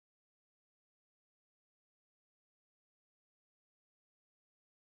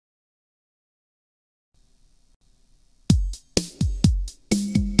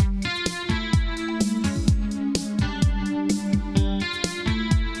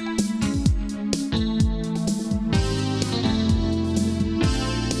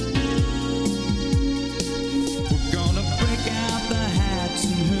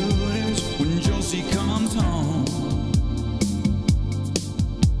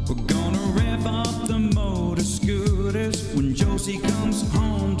motor scooters. When Josie comes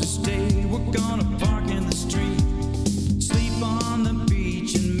home to stay, we're gonna park in the street, sleep on the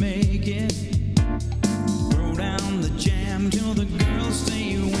beach and make it. Throw down the jam till the girls say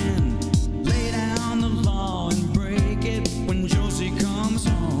you win. Lay down the law and break it when Josie comes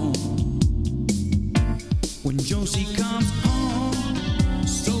home. When Josie comes home,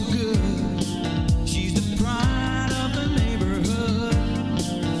 so good. She's the pride of the neighborhood.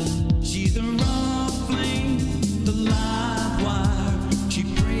 She's the raw flame, the live wire. She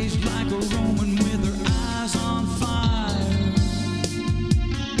prays like a Roman with her eyes on fire.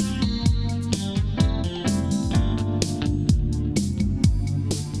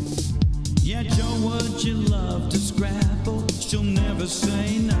 Yeah, Joe, would you love to scrabble? She'll never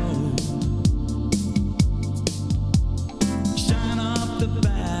say no.